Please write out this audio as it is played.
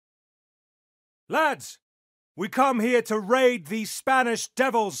Lads, we come here to raid these Spanish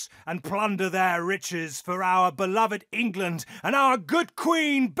devils and plunder their riches for our beloved England and our good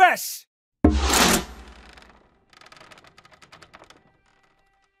Queen Bess!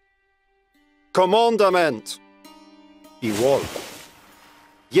 Commandment! Igual.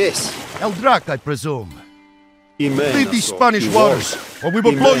 Yes. Eldrac, I presume. Leave these Spanish waters, or we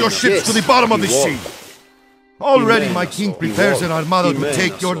will blow your ships to the bottom of the sea. Already my king prepares an armada to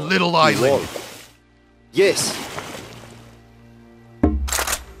take your little island. Yes.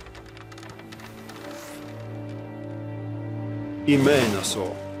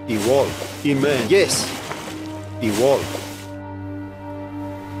 Imenaso. Igual. Imen. Yes. Igual.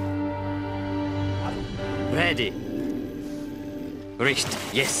 Ready. Richt.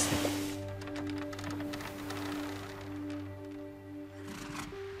 Yes.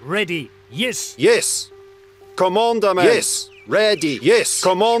 Ready. Yes. Yes. Commandment. Yes. Ready. Yes.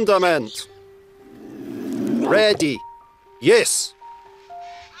 Commandment. Ready. Yes.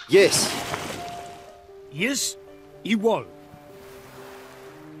 Yes. Yes. Igual.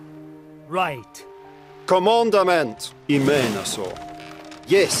 Right. Commandment. Imenaso.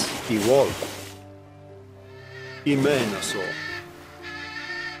 Yes. Igual. Imenaso.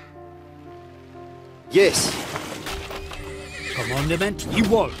 Yes. Commandment.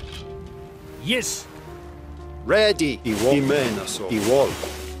 Igual. Yes. Ready. Igual. Imenaso. Igual.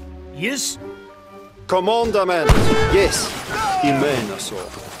 Yes. Commandment. Yes. Imenaso.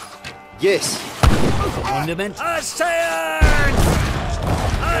 Yes. Commandment. Assayan!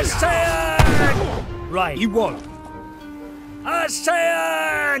 Assayan! Right. Igual.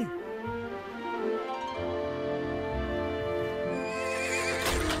 Assayan!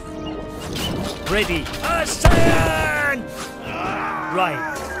 Ready. Assayan! Right.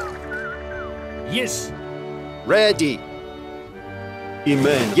 Yes. Ready.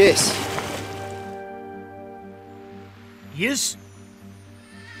 Amen. Yes. Yes.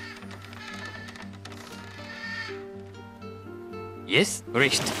 Yes,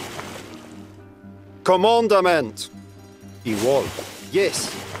 Richt. Commandment. Igual. Yes.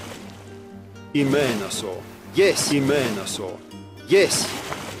 Imenaso. Yes. Imenaso. Yes.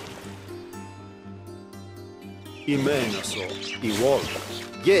 Imenaso. Igual.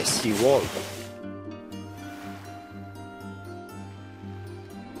 Yes. Igual.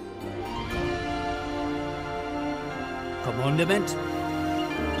 Commandment.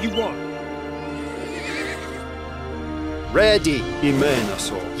 Igual. Ready.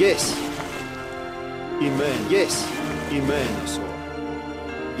 Imenaso. Yes. Imen. Yes. Imenaso.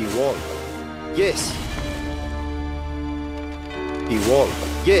 Igual. Yes. Igual.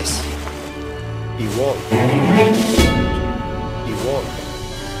 Yes. Igual. Igual.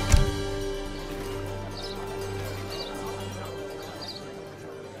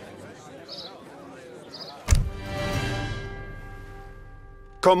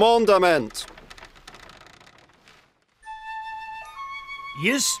 Commandment.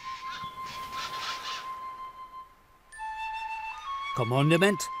 Yes.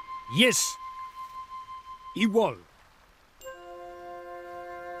 Commandment. Yes. Igual.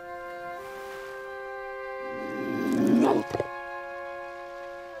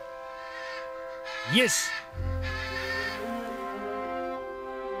 Yes.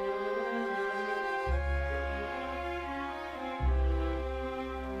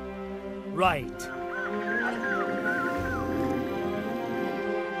 Right.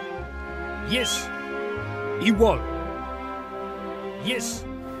 Yes. Igual. Yes.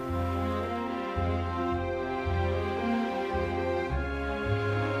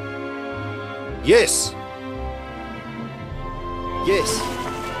 Yes. Yes.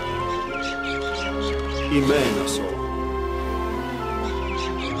 Imenaso.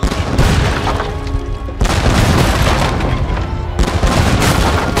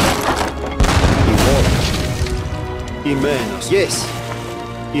 Igual. Imenas. Yes.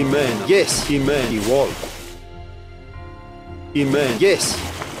 Imen. Yes. Imen. Igual. Imen. Yes.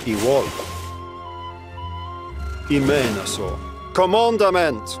 Igual. Imenaso.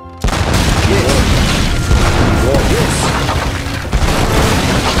 Commandment. Yes. Igual. Yes.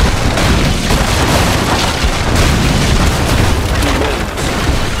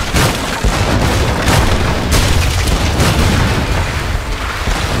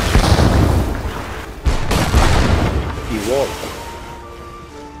 Igual.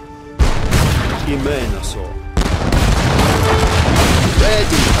 Imenaso.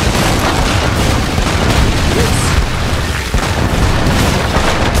 Ready. Yes.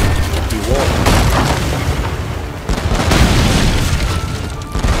 Igual.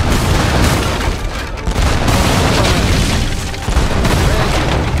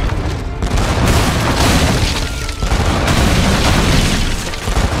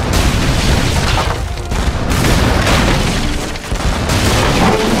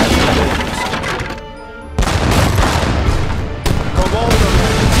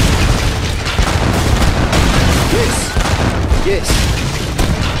 Yes.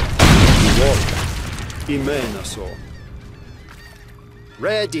 Iwol. Imenaso.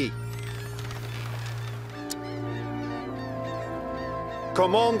 Ready.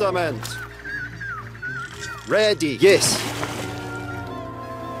 Commandment. Ready. Yes.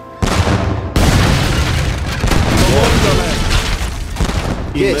 Commandment.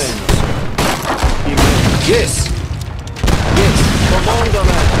 Yes. Yes. Yes.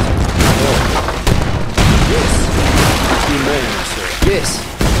 Commandment. Yes. Yes.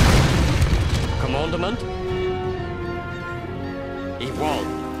 Commandment.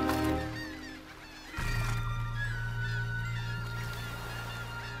 Evolve.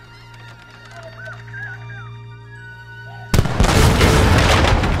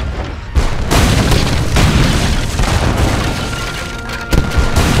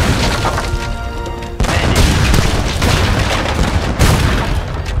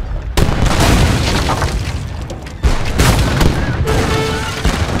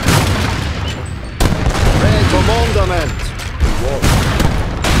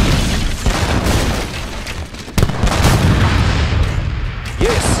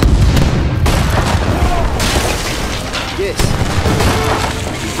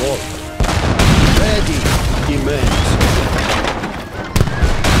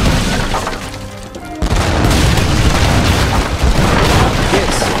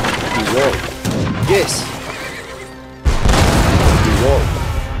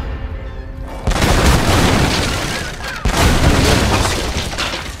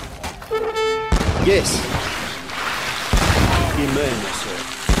 Yes. Imenaso.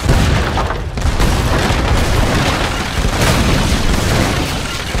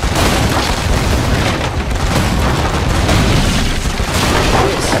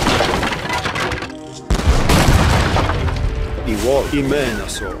 Iwol.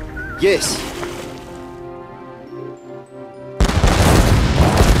 Imenaso. Yes.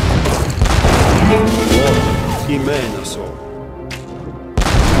 Iwol. Imenaso.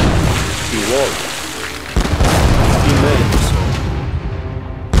 Iwol. Imenaso.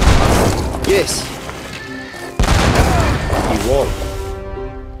 Yes. Iwol.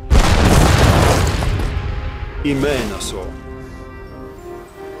 Imenaso.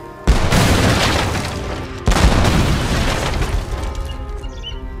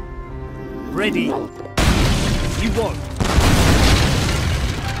 Ready. You won.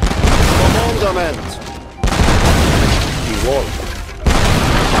 Commandment. Iwol.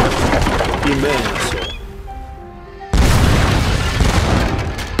 Imenaso.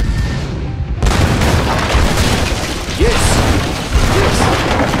 Yes. Yes.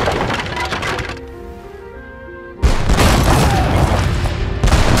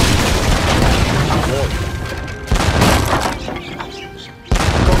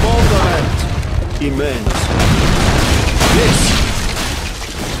 Commandment. Imenaso. Yes.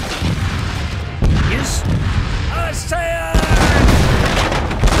 Yes. I say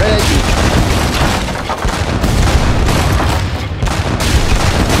Ready.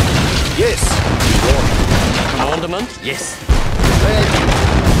 Yes. Commandment. Yes. Ready.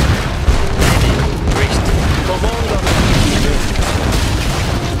 Reached. Commandment.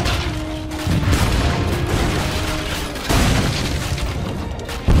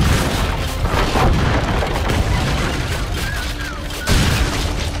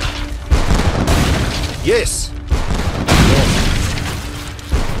 Yes.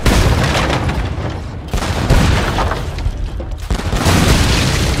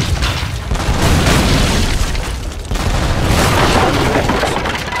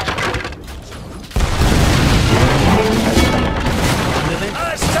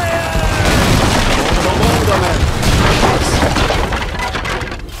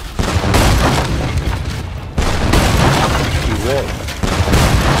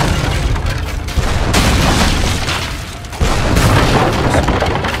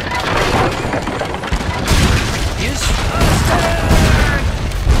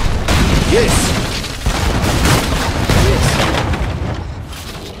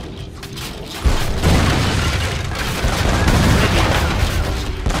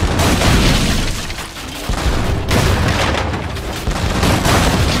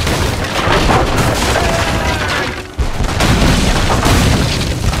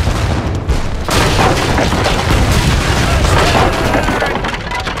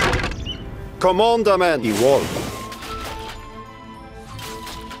 Commandment. Iwol.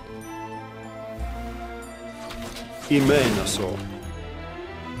 Imenaso.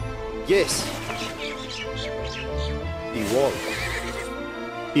 Yes. Iwol.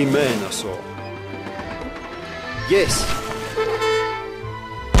 Imenaso. Yes.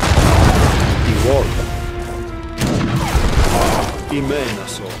 Iwol. Imena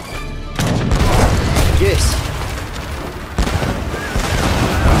so. Yes.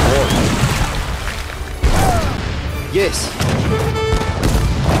 Yes.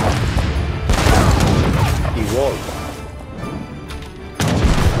 Igual.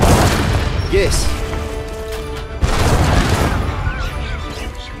 Yes.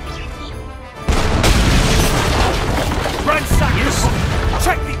 Ransack this!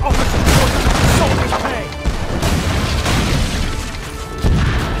 Check the opposite point of the soldier's pay!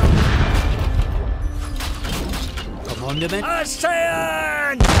 Commandment?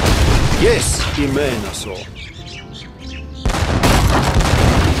 Assayan! Yes. Imena so.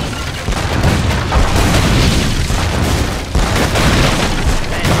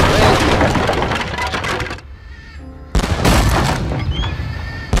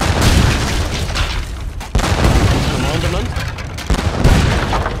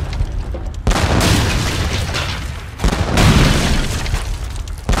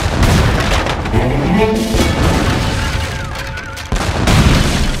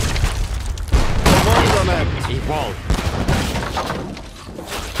 Evolve.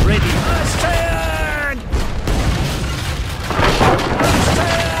 Ready! Assayan!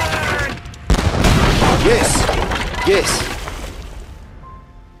 Assayan! Yes. Yes.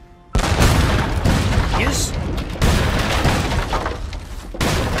 Yes?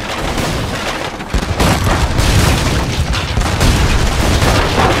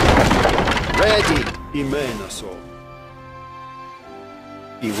 Ready. Imena so.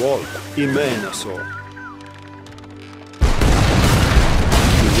 Igual. Imena so.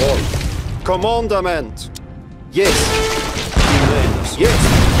 Igual. Commandment. Yes. Imena so. Yes.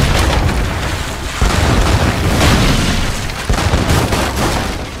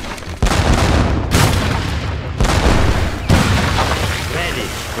 Ready.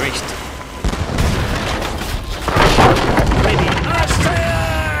 Richt. Ready!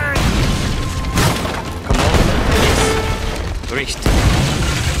 Assayan! Commandment. Yes. Richt.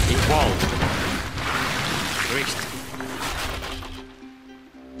 Evolve. Richt.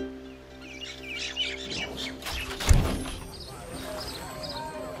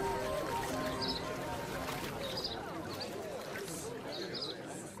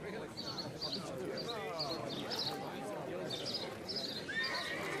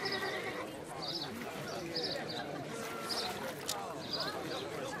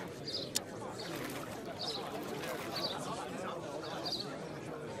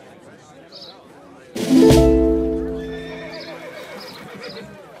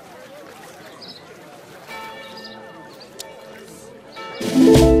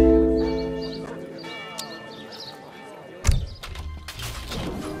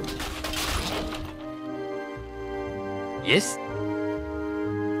 Yes?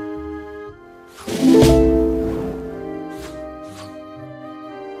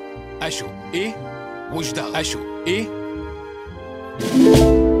 أشو إيه وجدة أشو إيه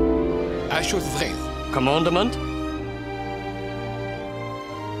أشو تفغيث Commandment.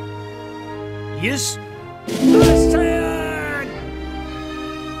 Yes? Assayan!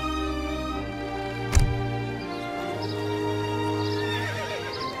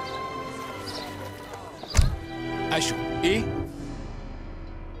 أشو إيه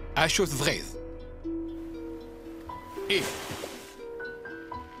أشو تفغيث إيه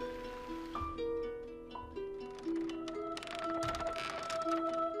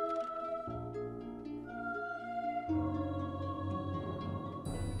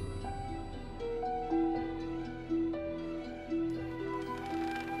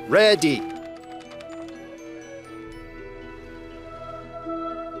Ready.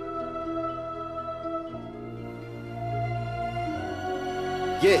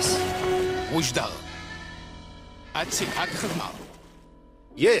 Yes. وجدة أتسي أكخدمة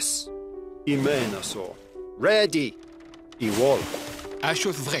Yes. Imena so. Ready. Igual.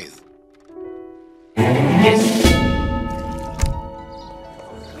 أشو تفغيث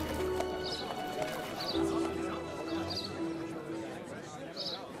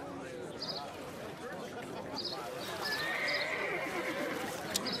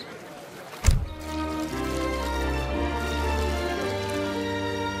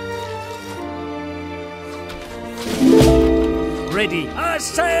Ready!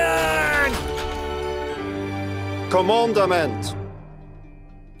 Assayan! Commandment.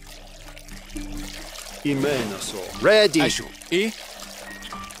 Imena so. Ready. أشو إيه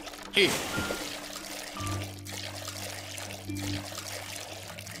إيه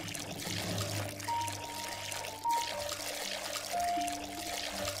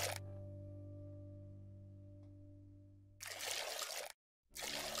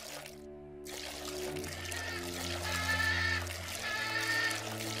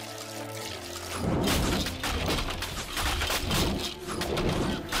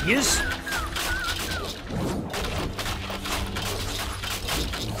Yes.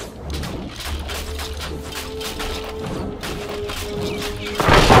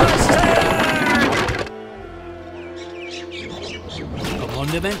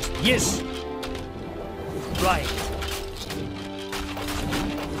 Commandment? Yes. Right.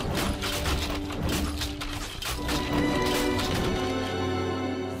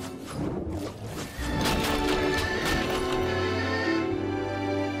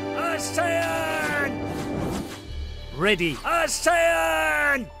 Ready.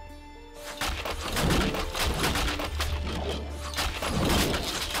 Assayan!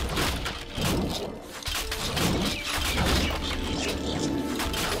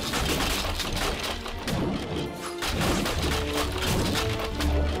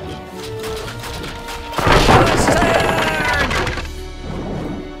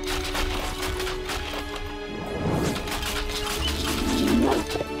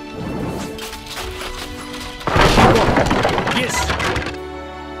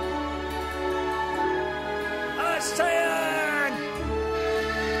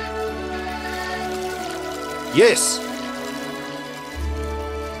 Yes.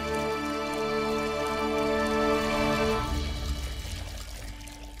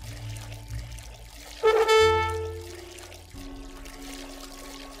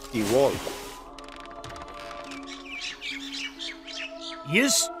 Igual.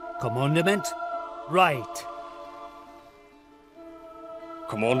 Yes. Commandment. Right.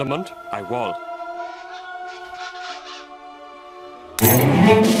 Commandment, I will.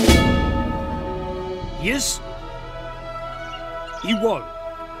 Yes. Igual.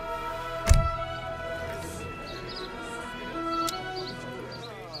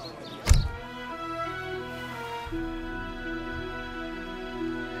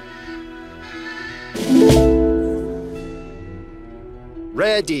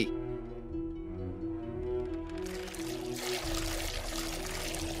 Ready.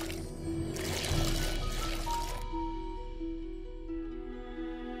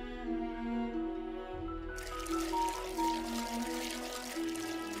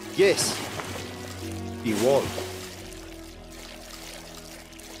 Yes. Igual.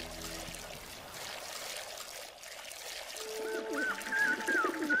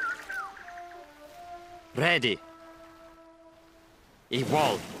 Ready.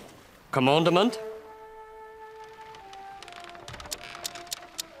 Igual. Commandment.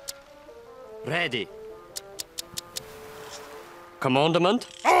 Ready. Commandment.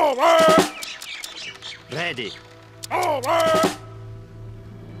 Ready.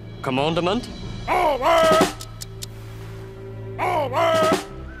 Commandment.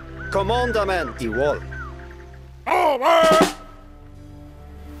 Commandment. Igual.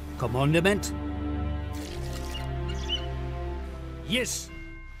 Commandment. Yes.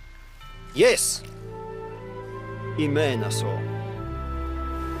 Yes. Imenaso.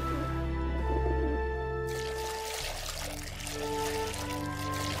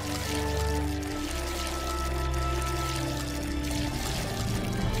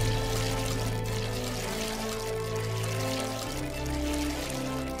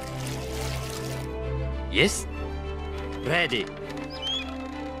 Yes. Ready.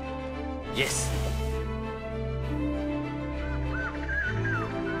 Yes.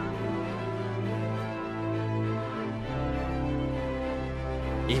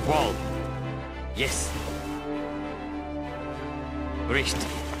 Evolve. Yes. Richt.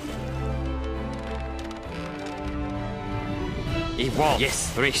 Evolve.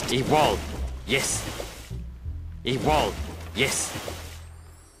 Yes. Richt. Evolve. Yes. Evolve. Yes.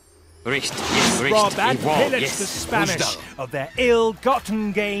 Richt. Yes. Richt. Rob and Evolve. pillage Yes. the Spanish Push of their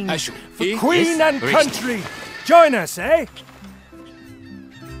ill-gotten gains Ashu. for Eh? Queen Yes. and Richt. country. Join us, eh?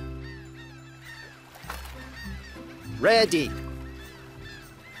 Ready.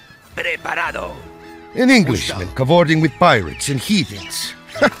 Preparado. An Englishman cavorting with pirates and heathens.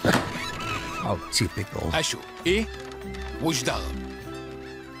 How typical. Ashu. إيه؟ وجدان.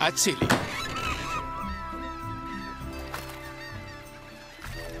 أتسيلي.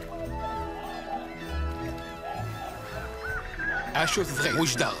 أشو ثغي.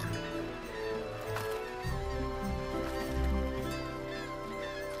 وجدان.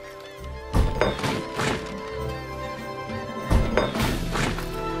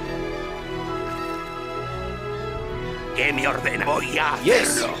 ¿Qué me ordena? Voy a Yes.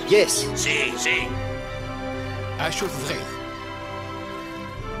 hacerlo. Yes. Sí, sí. أشو ثغي.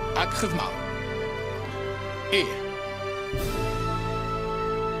 أكخذ معه. إيه.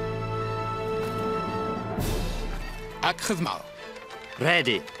 أكخذ معه.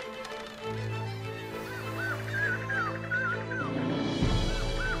 Ready.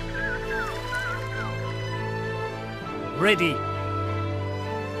 Ready.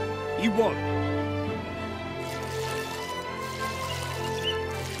 Iwal.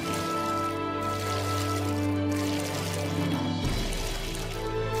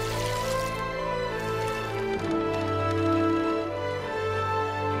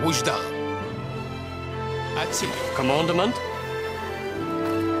 وجدة أتسلي Commandment?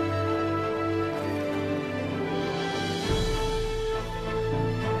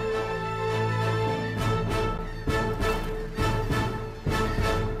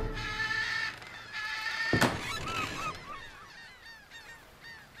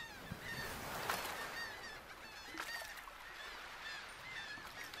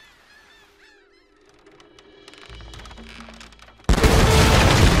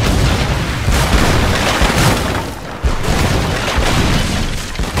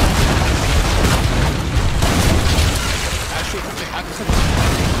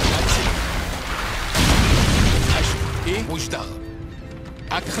 وجدة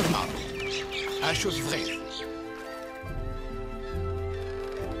هاك خدمة أشوف غير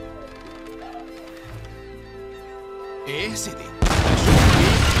إيه سيدي أشوف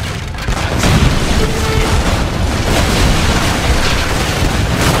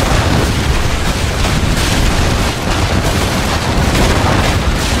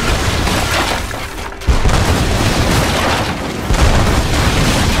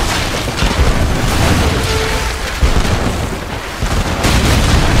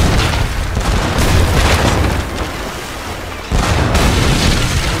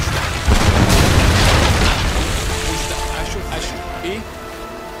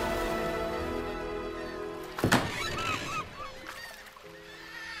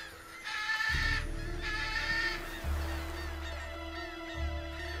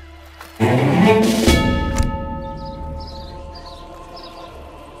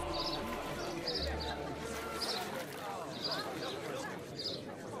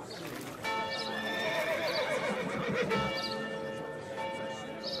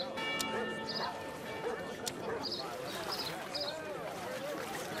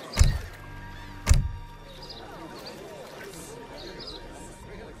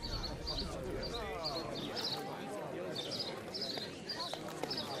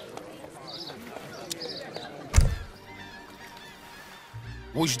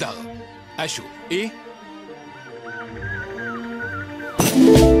وجدة أشو إيه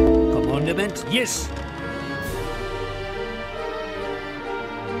Commandment? Yes.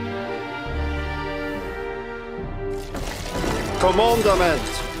 Commandment.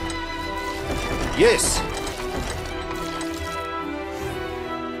 Yes.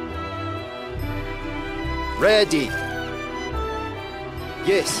 Ready.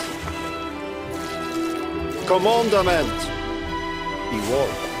 Yes. Commandment.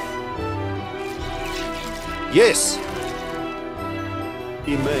 Iwal. Yes.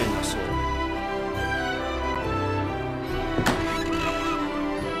 Amen.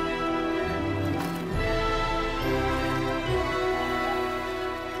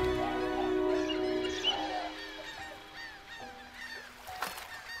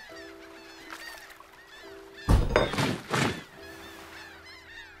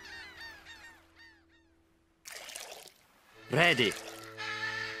 Ready.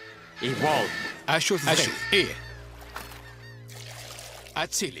 Evolve. أشو إيه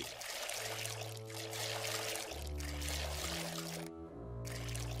أتسلي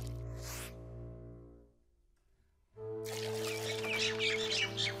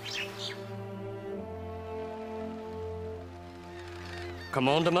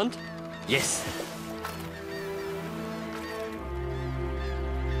Commandment? Yes.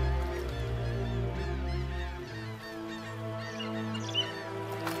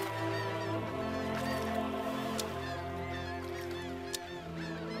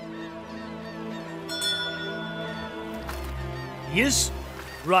 Yes.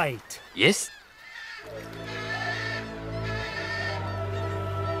 Right. Yes.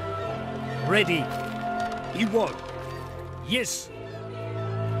 Ready. Iwal. Yes.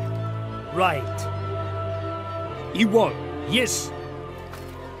 Right. Iwal. Yes.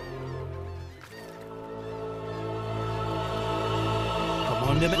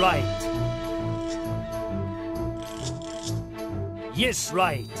 Commandment. Right. Yes.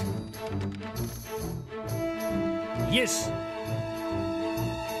 Right. Yes.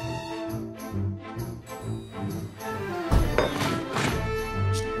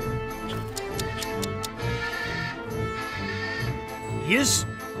 Yes.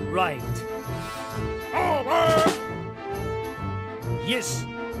 Right. Yes.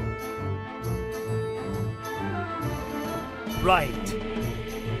 Right.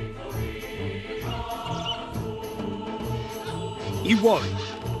 He won.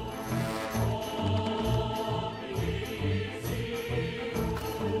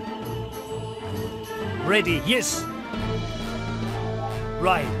 Ready, yes.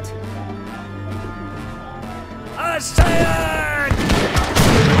 Right. Assail!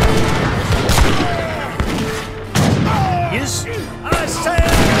 Yes.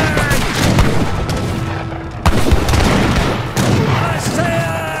 Assail!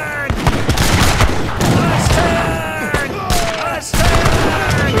 Assail! Assail! Assail!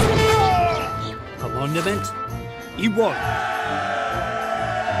 Commandment. He won.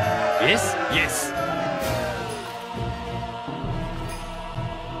 Yes, yes.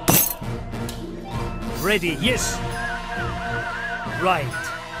 Ready, yes. Right.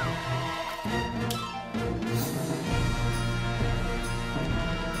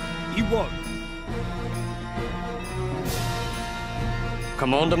 He won.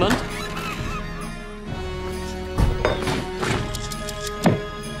 Commandment.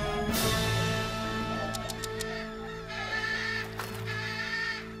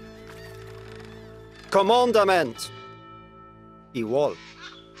 Commandment. Igual.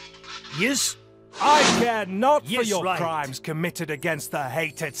 Yes. I care not for Yes, your right. crimes committed against the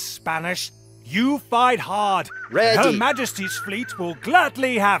hated Spanish. You fight hard. Ready. Her Majesty's fleet will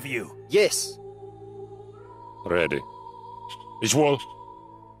gladly have you. Yes. Ready. Is wall.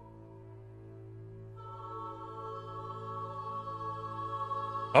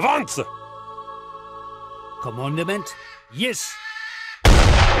 Avance! Commandment. Yes.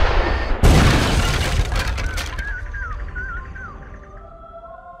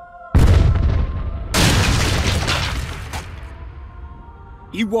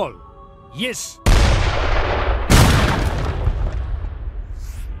 Igual. Yes.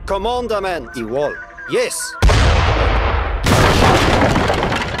 Commandment. Igual. Yes.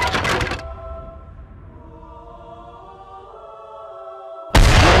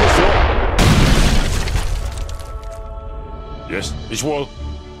 Yes, is wall.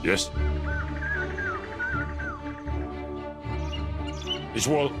 Yes. Is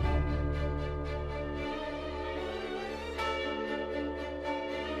wall.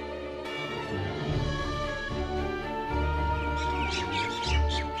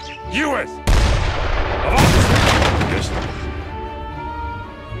 US! Avance! Yes.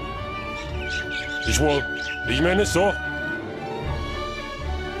 Is wall. Ich meine so.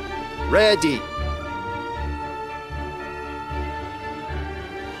 Ready.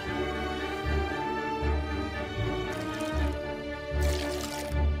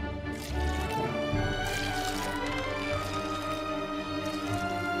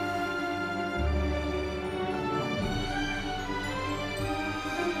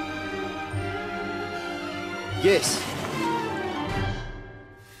 Yes.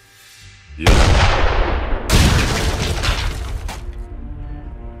 Yes.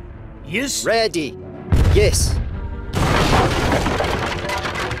 Yes. Ready. Yes.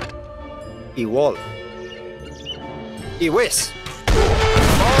 Igual. Iwis.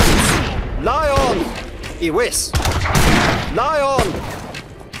 Lion. Iwis. Lion.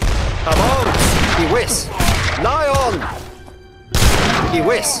 Avance. Iwis. Lion.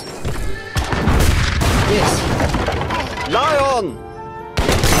 Iwis. Yes. Lion.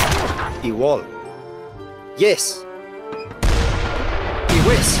 Igual. Yes.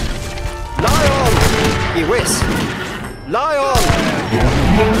 Iwis. Lion. Iwis. Lion.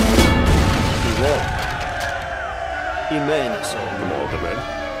 Igual. Immenso. Commandment.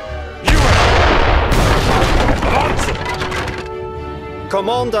 US! Avance!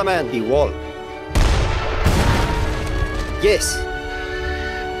 Commandment. Igual. Yes.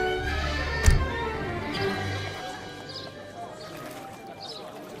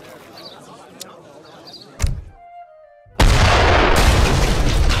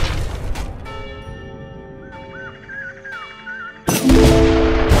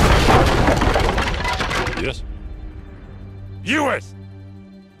 Yes. US!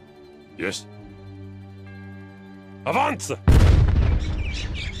 Yes. Avance!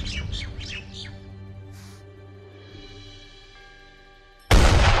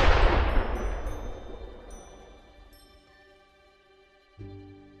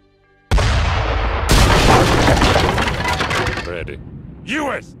 Ready.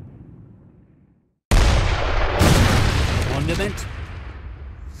 US! Monument.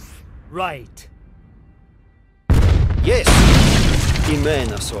 Right. Yes.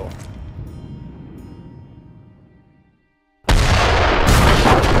 Immenso.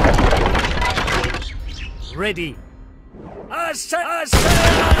 Ready. Assail! Assail!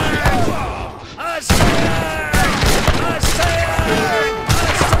 Assail! Assail!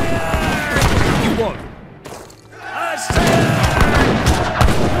 Assail! You won. Assail!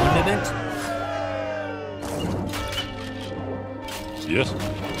 Yes.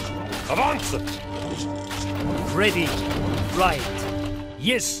 Avance! Ready. Right.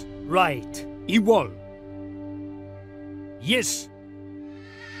 Yes. Right. Igual. Yes.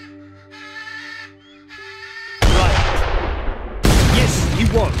 Right. Yes.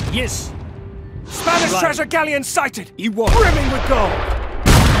 Igual. Yes. Spanish Right. treasure galleon sighted! Igual. Brimming with gold!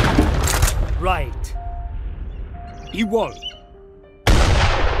 Right. Igual.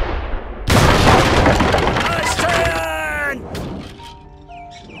 Astern!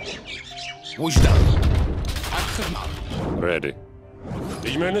 وجدة الخدمة. Ready.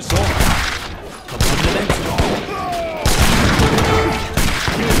 Ich meine so.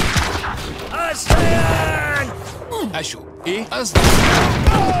 Astern! أشو إيه أصدق.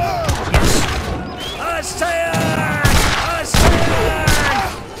 Astern! Astern!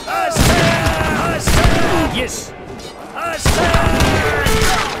 Astern! Astern! Yes. Astern!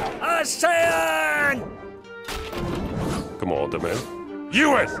 Astern! Come on, the man.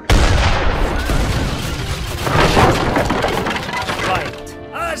 US! Right.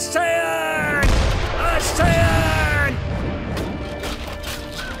 Astern! Astern!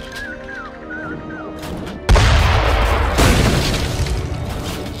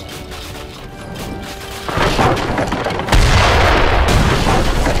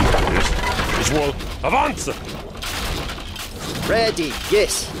 Ich will. Avance! Ready.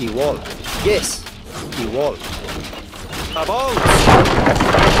 Yes, he will. Yes, he will. Avance!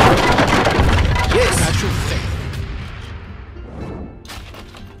 Yes. أشو ثاني.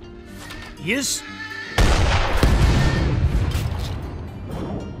 Yes.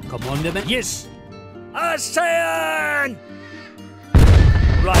 Commandment. Yes. Astern!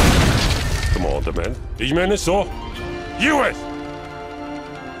 Right. Come on, the man. Ich meine so. US!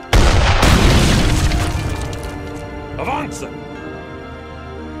 Avance!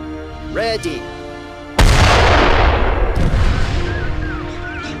 Ready.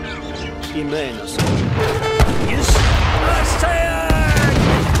 Jimenez. Yes. Astern!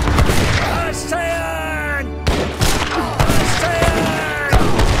 Astern! Astern!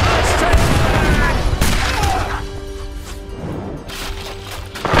 Astern!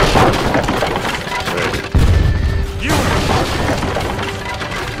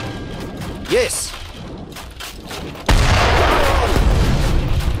 Yes.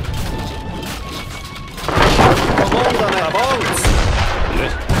 Commander, avance.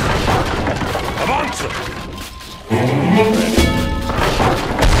 Yes. Avance!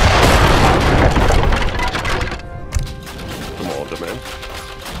 Come on, the man.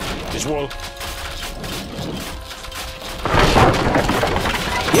 Ich will.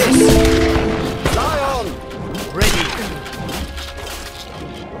 Yes. Lion. Ready.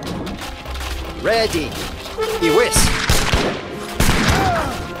 Ready. Iwis.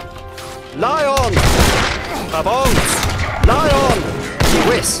 Lion. Avance. Lion.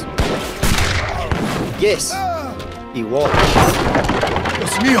 Iwis. Yes. He won.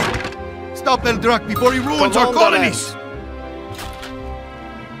 Dios mío! Stop Eldrak before he ruins our Commander, colonies!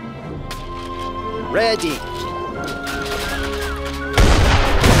 Ready.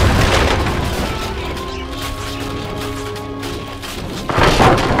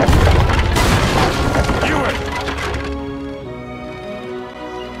 US!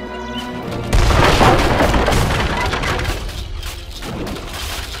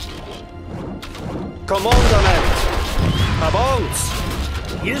 Commandment. Avance.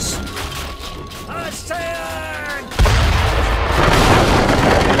 Yes. Astern!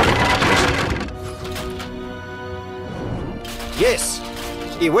 Yes.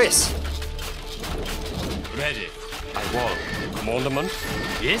 Iwis. Ready. I will. Commandment.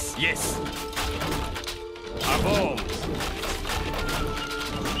 Yes? Yes. Avance!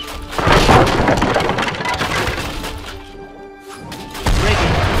 Ready.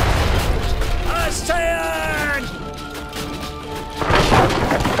 Astern!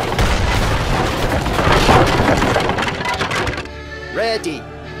 Ready.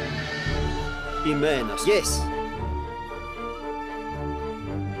 Jimenez. Yes.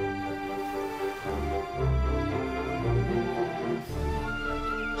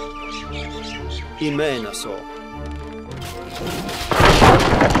 Jimenez.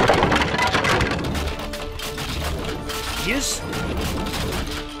 Yes.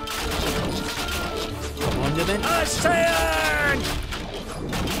 Commandment. Astern!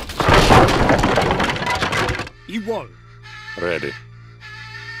 Igual. Ready.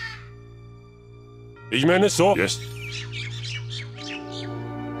 Ich meine so. Yes.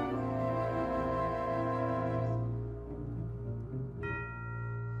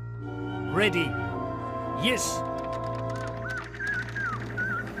 Ready. Yes.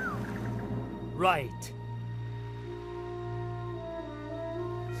 Right.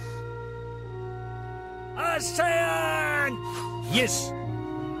 Assayan! Yes!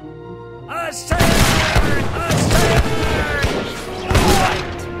 Assayan! Assayan!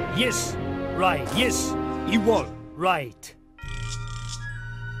 Right! Yes! Right! Yes! Iwol. Right!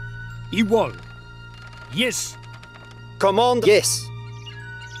 Iwol! Yes! Command. Yes.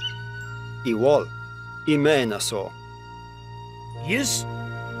 Iwol. Imenaso. Yes!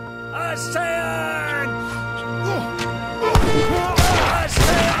 Assayan! Assayan!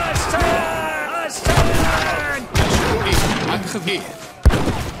 Ashu.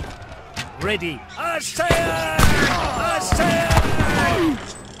 Ready! Assayan! Assayan!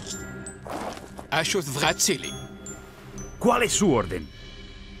 Ashu Vratsili. Qual è suo ordine?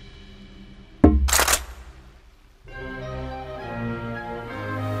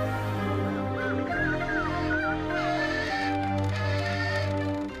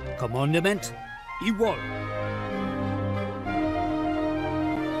 Commandment? Iwol.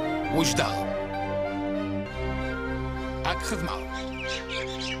 Wujdal. Akkhidma.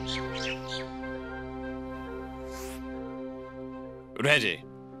 Ready.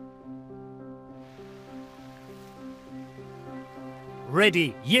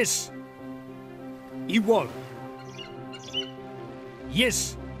 Ready, yes. Iwol.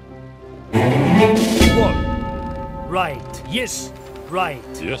 Yes. Iwol. Right, yes.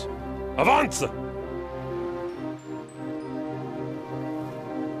 Right. Yes. Avance!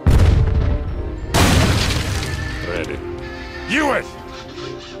 Ready. US!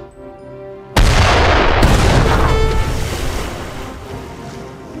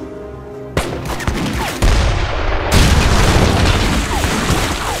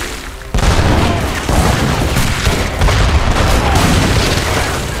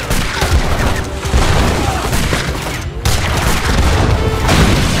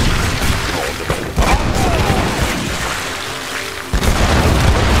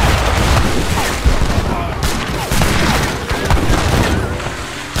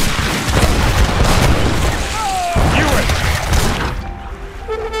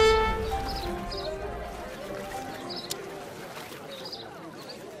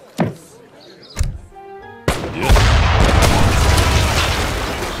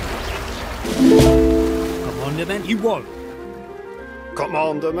 Commandment? Iwol.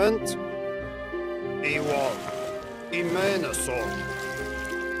 Commandment. Iwol. Imenaso.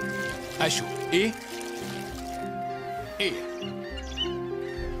 Ashu.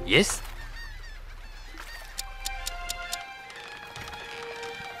 Yes?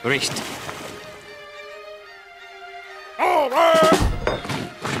 Recht.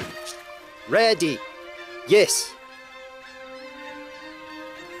 Ready. Yes.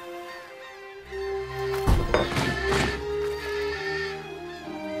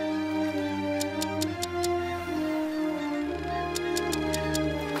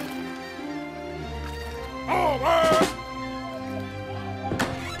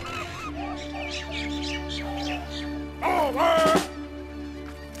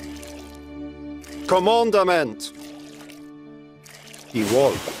 Commandment.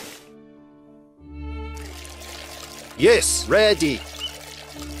 Iwol. Yes, ready.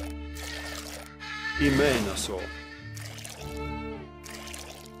 Imenaso.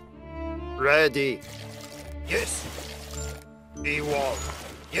 Ready. Yes. Iwol.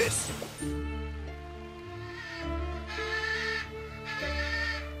 Yes.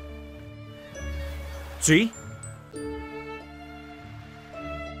 See?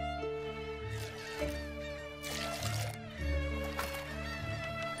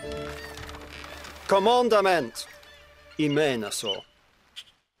 Commandment. Imenaso.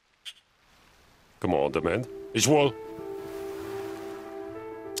 Commandement. Is wohl.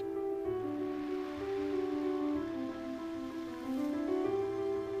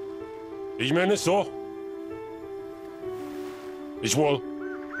 Ich meine so. Is wohl.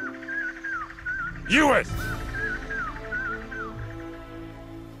 US!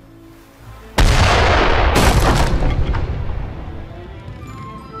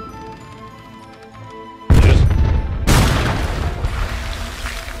 Yes.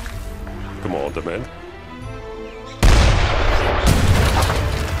 Commandement.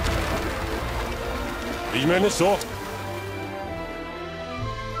 Ich meine so.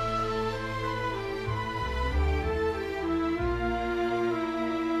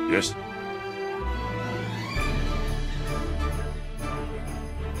 Yes.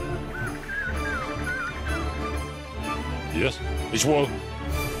 Yes. Ich wohl.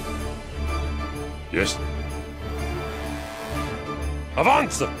 Yes.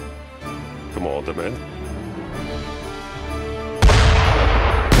 Avance! Commandement.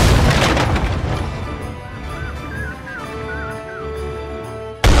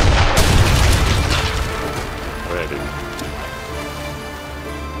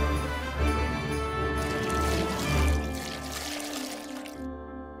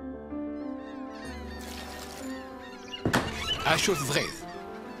 Ashut Vreith.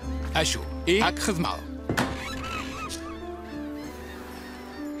 Ashu. E. Akhzmal.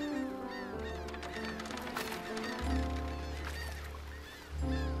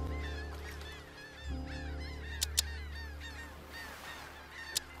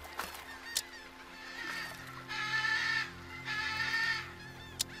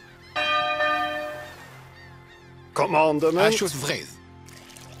 Commandement. Ashut Vreith.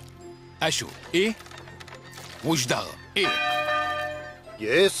 Ashu. E. Wujdar. E.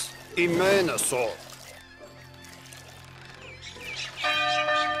 Yes, Imena, sir.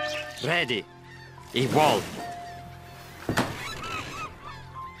 Ready. Evolve.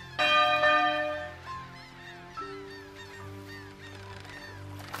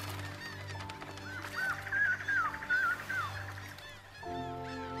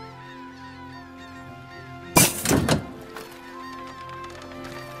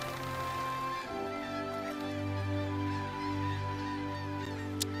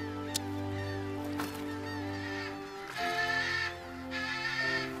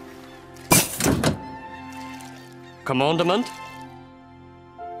 Commandment?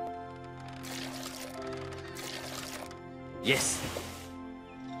 Yes.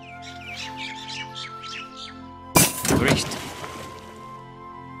 Richt.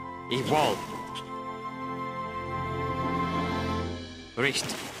 Evolve.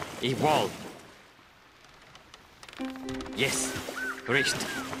 Richt. Evolve. Yes. Richt.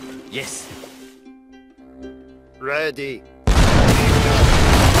 Yes. Ready.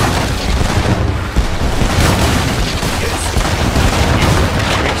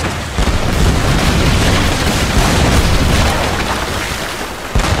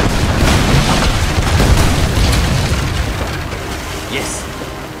 Yes.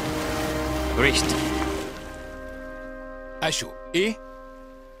 Richt. Ashu. E.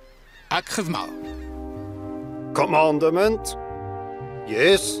 Akhzmal. Commandment.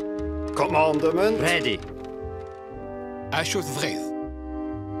 Yes. Commandment. Ready. Ashut Vreith.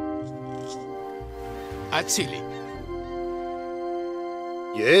 Atsili.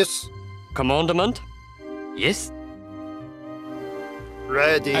 Yes. Commandment? Yes.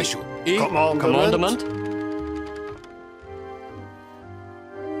 Ready. Ashu. E. Commandment?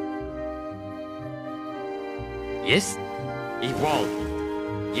 Yes. Evolve.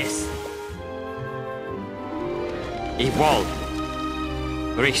 Yes. Evolve.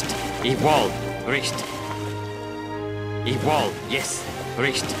 Richt. Evolve. Richt. Evolve. Yes.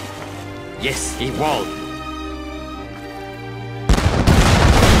 Richt. Yes. Evolve.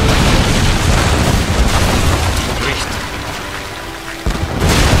 Richt.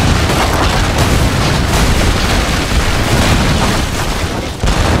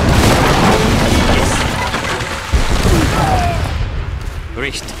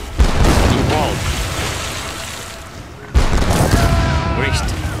 Richt. Evolve. Richt.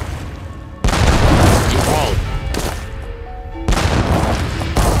 Evolve.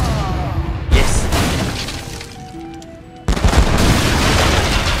 Yes.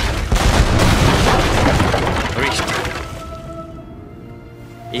 Richt.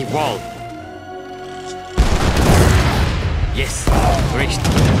 Evolve. Yes. Richt.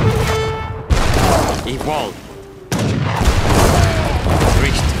 Evolve.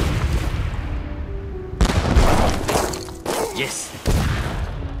 Richt. Yes.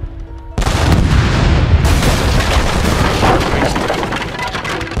 Richt.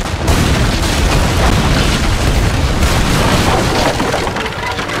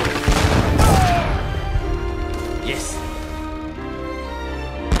 Yes.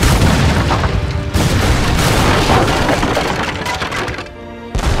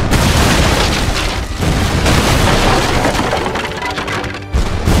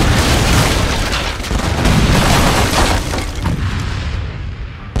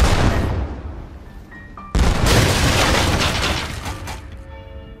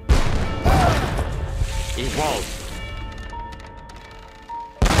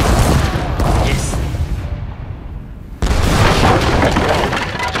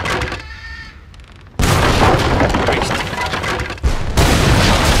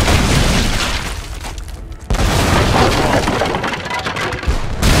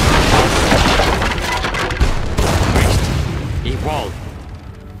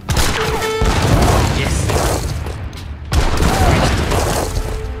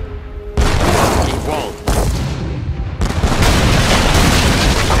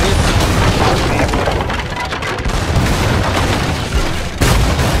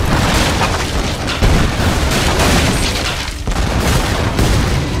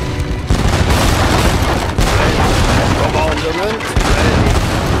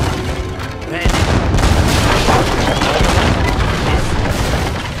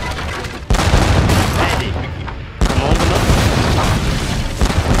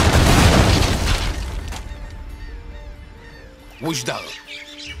 مجدر.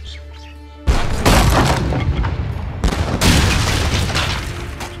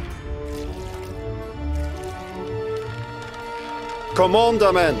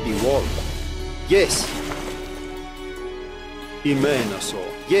 Commandament i wall. Yes. Imena så.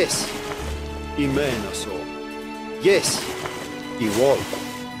 Yes. Imena så. Yes. I wall.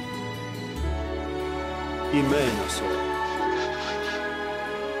 Imena så.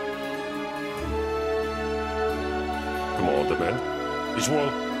 Commandement is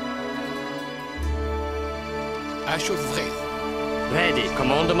well. أشو فغيث. Ready,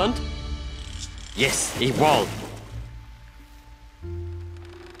 commandment? Yes, he wall.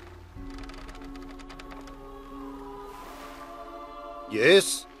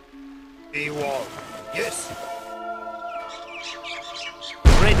 Yes. I wall. Yes.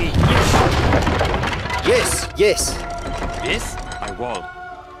 Ready, yes. Yes. Yes. Yes, I wall.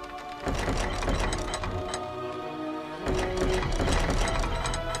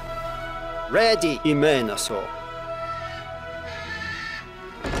 Ready. Imena så.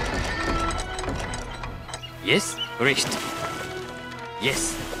 Yes, recht.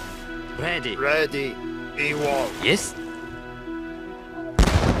 Yes. Ready. Ready. I wall. Yes.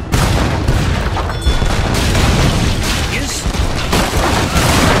 Yes.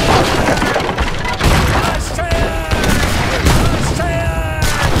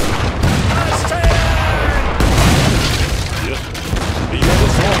 Yes. He never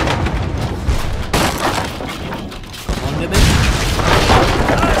saw. Commandment.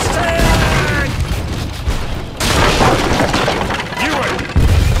 You win.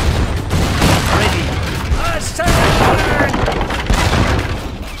 Ready.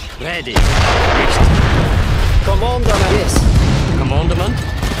 Ready. Recht. Commandament. Yes. Commandment?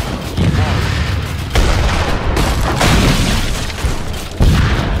 He wall.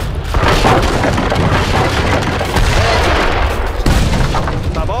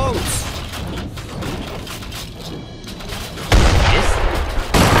 Avance. Yes.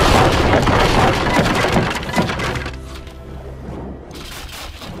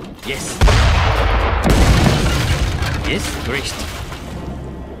 Yes. Yes, recht.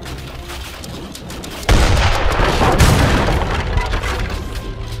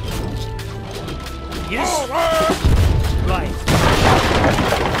 Yes. Right.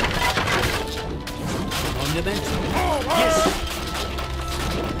 Commandment. Yes.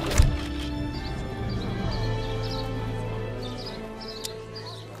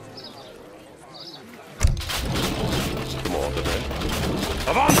 Commandement.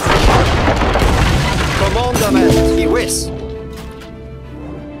 Avance! Commandament. I wis.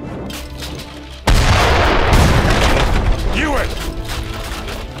 You win.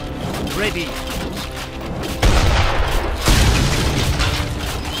 Ready.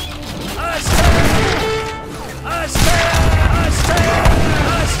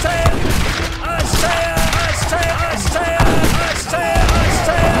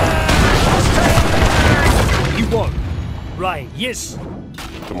 You won. Right, yes.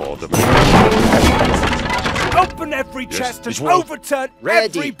 Commandement. Open every Yes, chest and it's well. overturn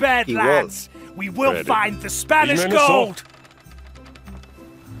Ready. every bed, He lads. We will Ready. find the Spanish His men are so- gold.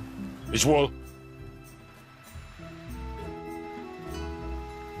 Is well.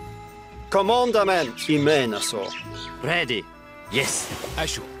 Commandament. Imena så. Ready. Yes.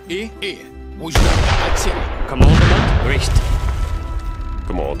 أشو مجدر. أتسل. Commandment? Recht.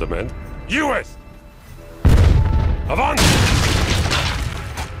 Commandement. US. Avance!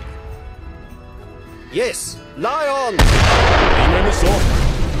 Yes. Lion. He never saw.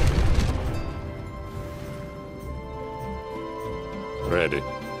 Ready.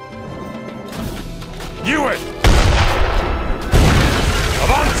 US.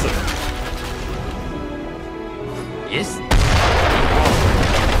 Avance! Yes. He wall.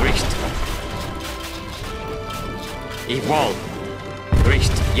 Recht. He wall.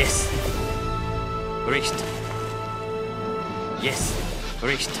 Recht. Yes. Recht. Yes.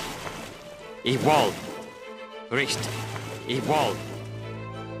 Recht. He wall. Recht. He wall.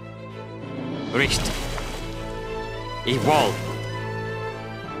 Recht. He wall.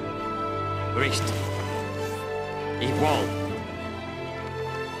 Recht. He wall.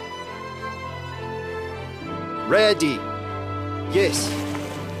 Ready. Yes.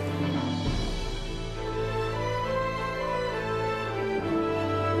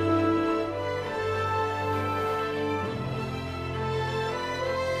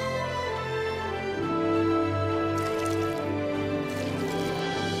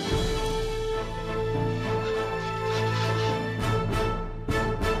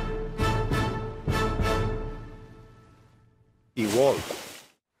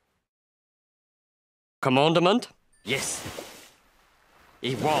 Commandment? Yes.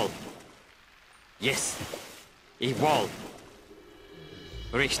 Jawohl. Yes. Jawohl.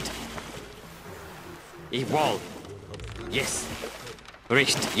 Recht. Jawohl. Yes.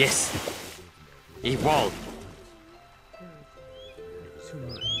 Recht. Yes. Jawohl.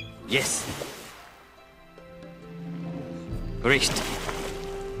 Yes. Recht.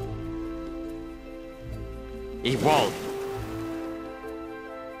 Jawohl.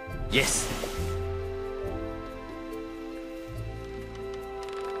 Yes.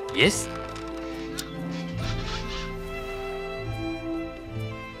 Yes?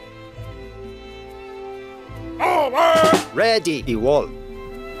 Ready, Iwol.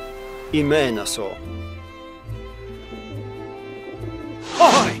 Imena so.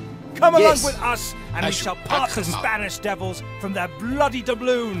 Ahoy! Come along Yes. with us, and we Ashu, shall part the Akhlma. Spanish devils from their bloody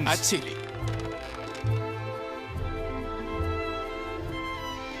doubloons. Atsili.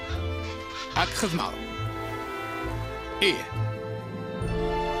 Akhlma. Eer.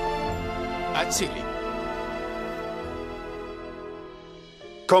 Atsili.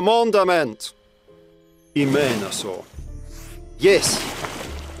 Commandament. Imena so. Yes.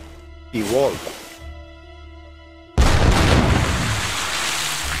 Iwol.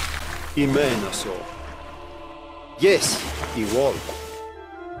 Imena so. Yes. Iwol.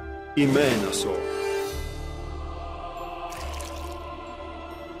 Imena so.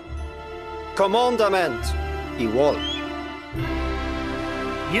 Commandament. Iwol.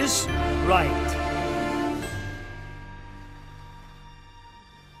 Yes, right.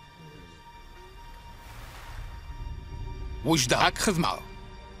 وجدة أكخذ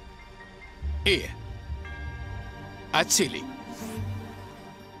إيه أتسيلي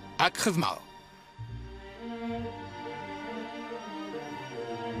أكخذ معه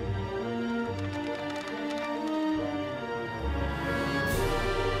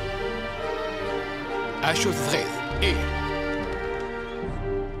أشوف غيث إيه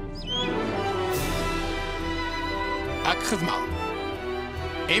أكخذ معه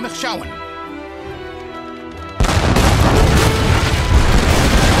إيه مخشاون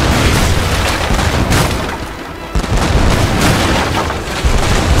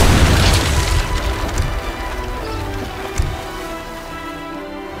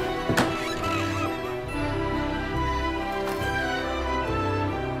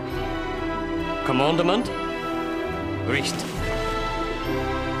Commandement? Recht.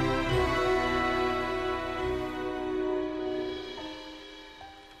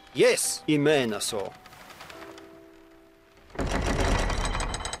 Yes. Imena so.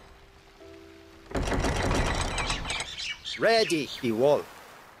 Ready, Iwol.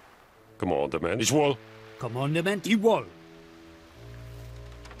 Commandement is wall. Commandment Jawohl.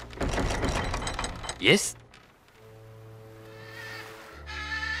 Yes?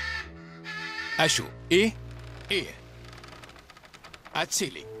 أشو إيه إيه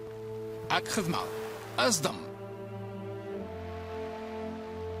أتسيلي أكخذ معه أصدم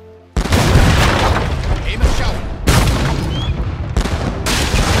إيه مخشاون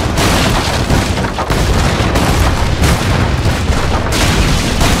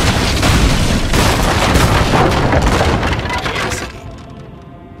إيه مسيلي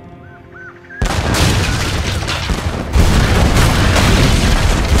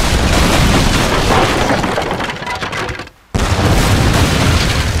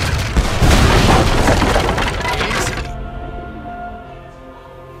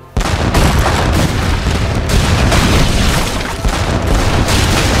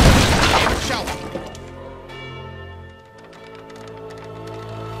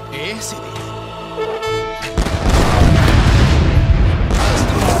إيه مسيلي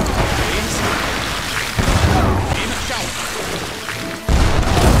إيه مخشاون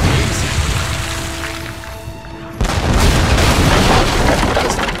إيه سيدي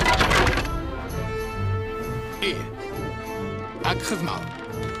أكخذ معه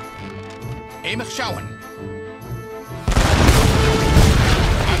إيه مخشاون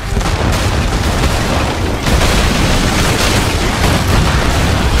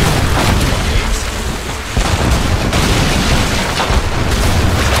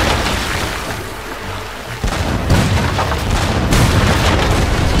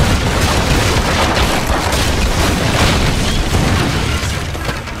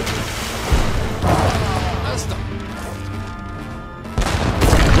أصدم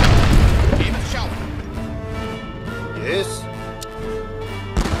إيه مخشاون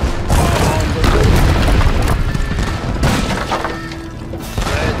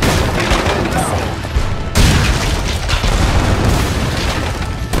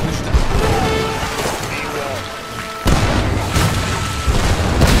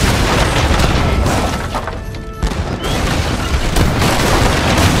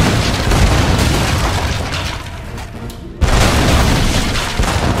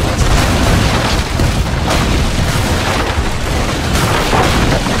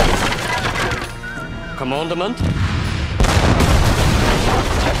Commandment?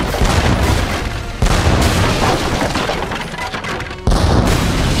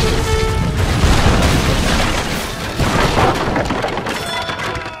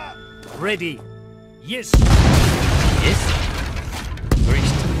 Ready. Yes. Yes.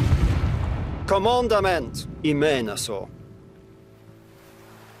 Reached. Commandament. Imena så.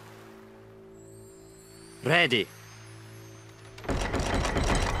 Ready.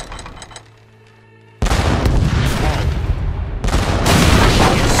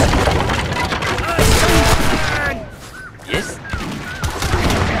 Yes.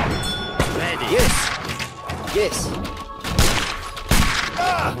 Ready. Yes. Yes.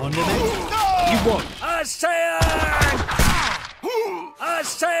 On the men. You won. Assayan!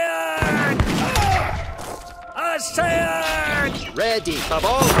 Assayan! Assayan! Ready.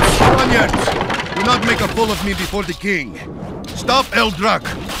 Kabal. Spaniards, do not make a fool of me before the king. Stop Eldrak,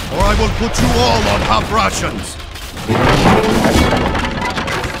 or I will put you all on half rations.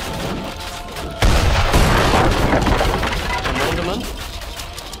 Commandment?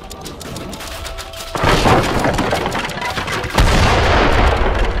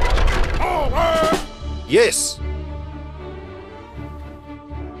 Yes.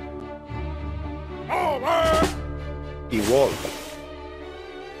 Evolve.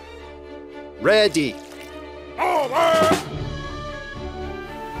 Ready.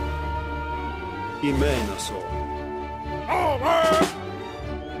 Imena så.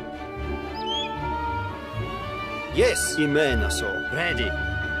 Yes. Imena så. Ready.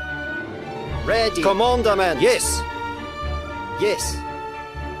 Ready. Commandament. Yes. Yes.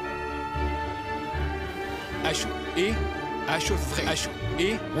 أشو إيه أشو ثري أشو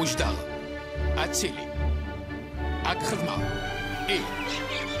إيه وجدار أتسيلي أك خدمة إيه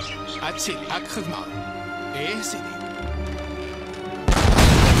أتسيلي أك خدمة إيه سيدي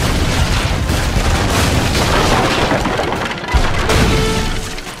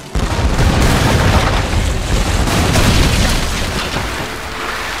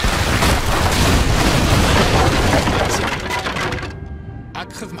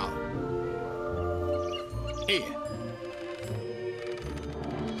أك خدمة إيه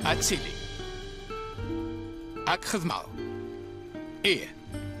أتسيلي أك خدمة إيه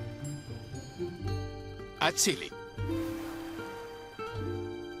أتسيلي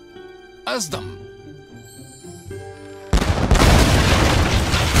أصدم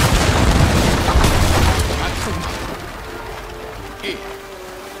أك خدمة إيه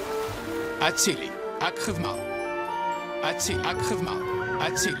أتسيلي أك خدمة أتسيلي أك خدمة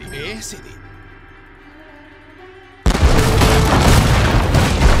أتسيلي إيه سيدي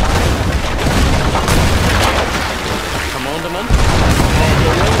Commandment?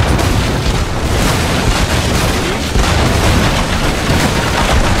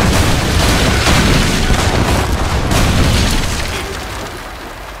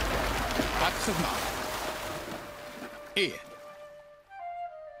 أك خدمة إيه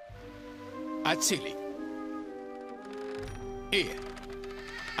أتسيلي إيه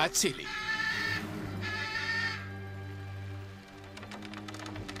أتسيلي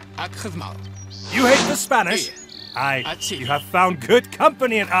أك خدمة You hate the Spanish? Aye, you have found good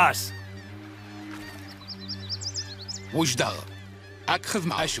company in us. وجدار أك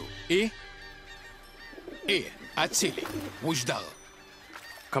خدمة أشو إيه إيه أتسيلي وجدار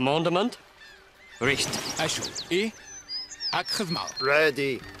Commandment? Reached. أشو إيه أك خدمة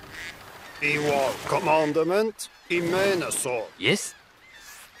Ready. Evolve. Commandament. Imena så. Yes.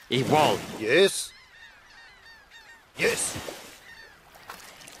 Evolve. Yes. Yes.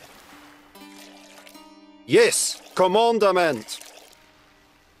 Yes. Commandament.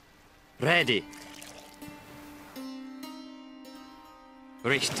 Ready.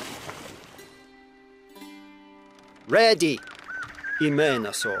 Reached. Ready.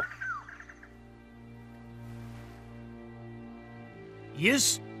 Imena så.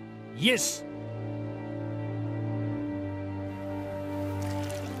 Yes. Yes.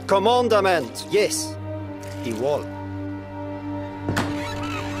 Commandament. Yes. Evolve.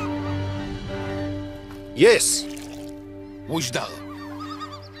 Yes. وجدار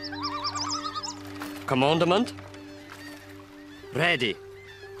Commandment? Ready.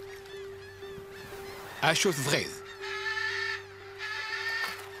 أشو ثغيث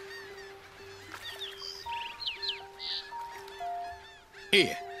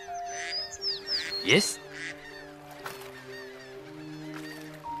إيه Yes.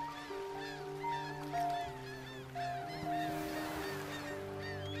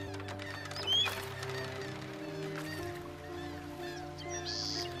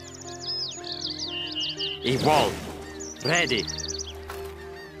 Evolve. Ready.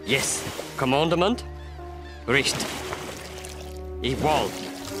 Yes. Commandment? Richtig. Jawohl.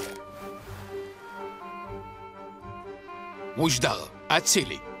 وجدار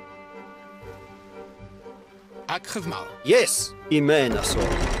أتسيلي أكخذ مال Yes, Amen, Asor.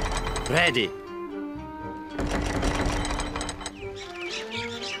 Ready.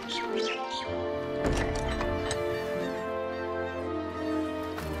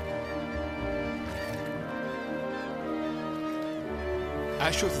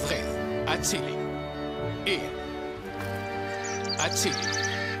 أشوف ضغيث أتسيلي إيه أتسيلي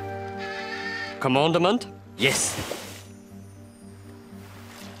Commandment? Yes.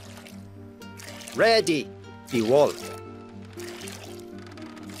 Ready, the wall.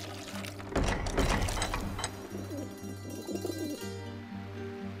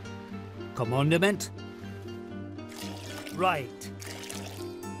 Commandment? Right.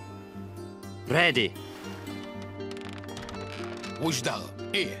 Ready. وجدار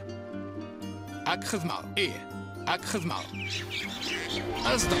إيه أكخذ مال إيه أكخذ مال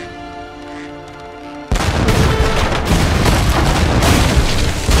أصدق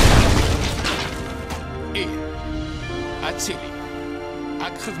إيه أتسيلي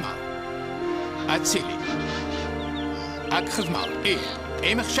أكخذ مال أتسيلي أكخذ مال إيه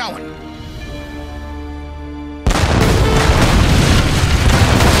إيه مخشاون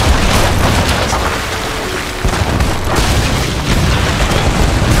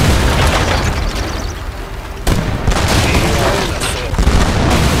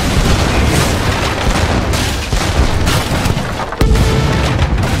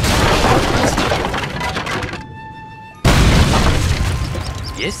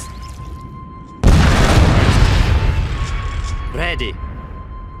Yes. Ready.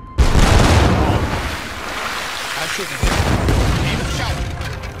 أشوف إيه مخشاون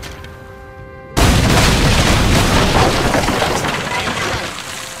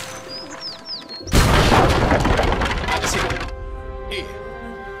أتسيلي إيه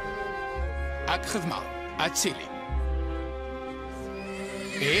أكخذ مال أتسيلي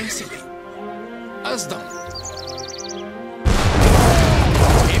إيه سيدي أصدم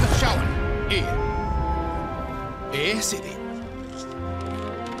إيه مخشاون إيه إيه سيدي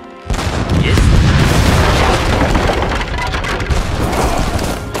Yes.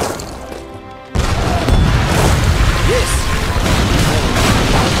 Yes,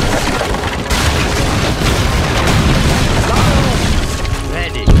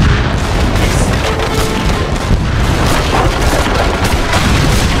 Ready.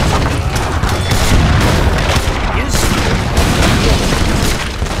 Yes.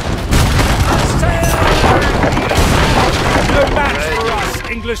 No match for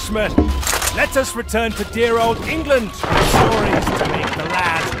us, Englishmen. Let us return to dear old England with stories to make the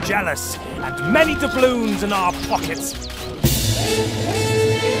lads jealous and many doubloons in our pockets.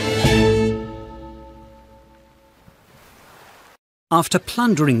 After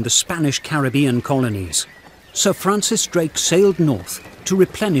plundering the Spanish Caribbean colonies, Sir Francis Drake sailed north to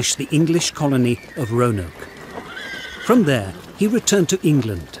replenish the English colony of Roanoke. From there, he returned to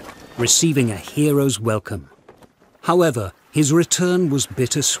England, receiving a hero's welcome. However, his return was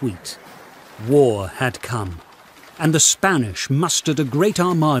bittersweet. War had come, and the Spanish mustered a great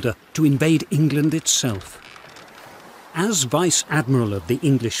armada to invade England itself. As Vice Admiral of the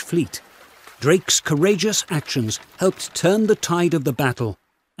English fleet, Drake's courageous actions helped turn the tide of the battle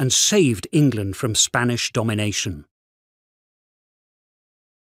and saved England from Spanish domination.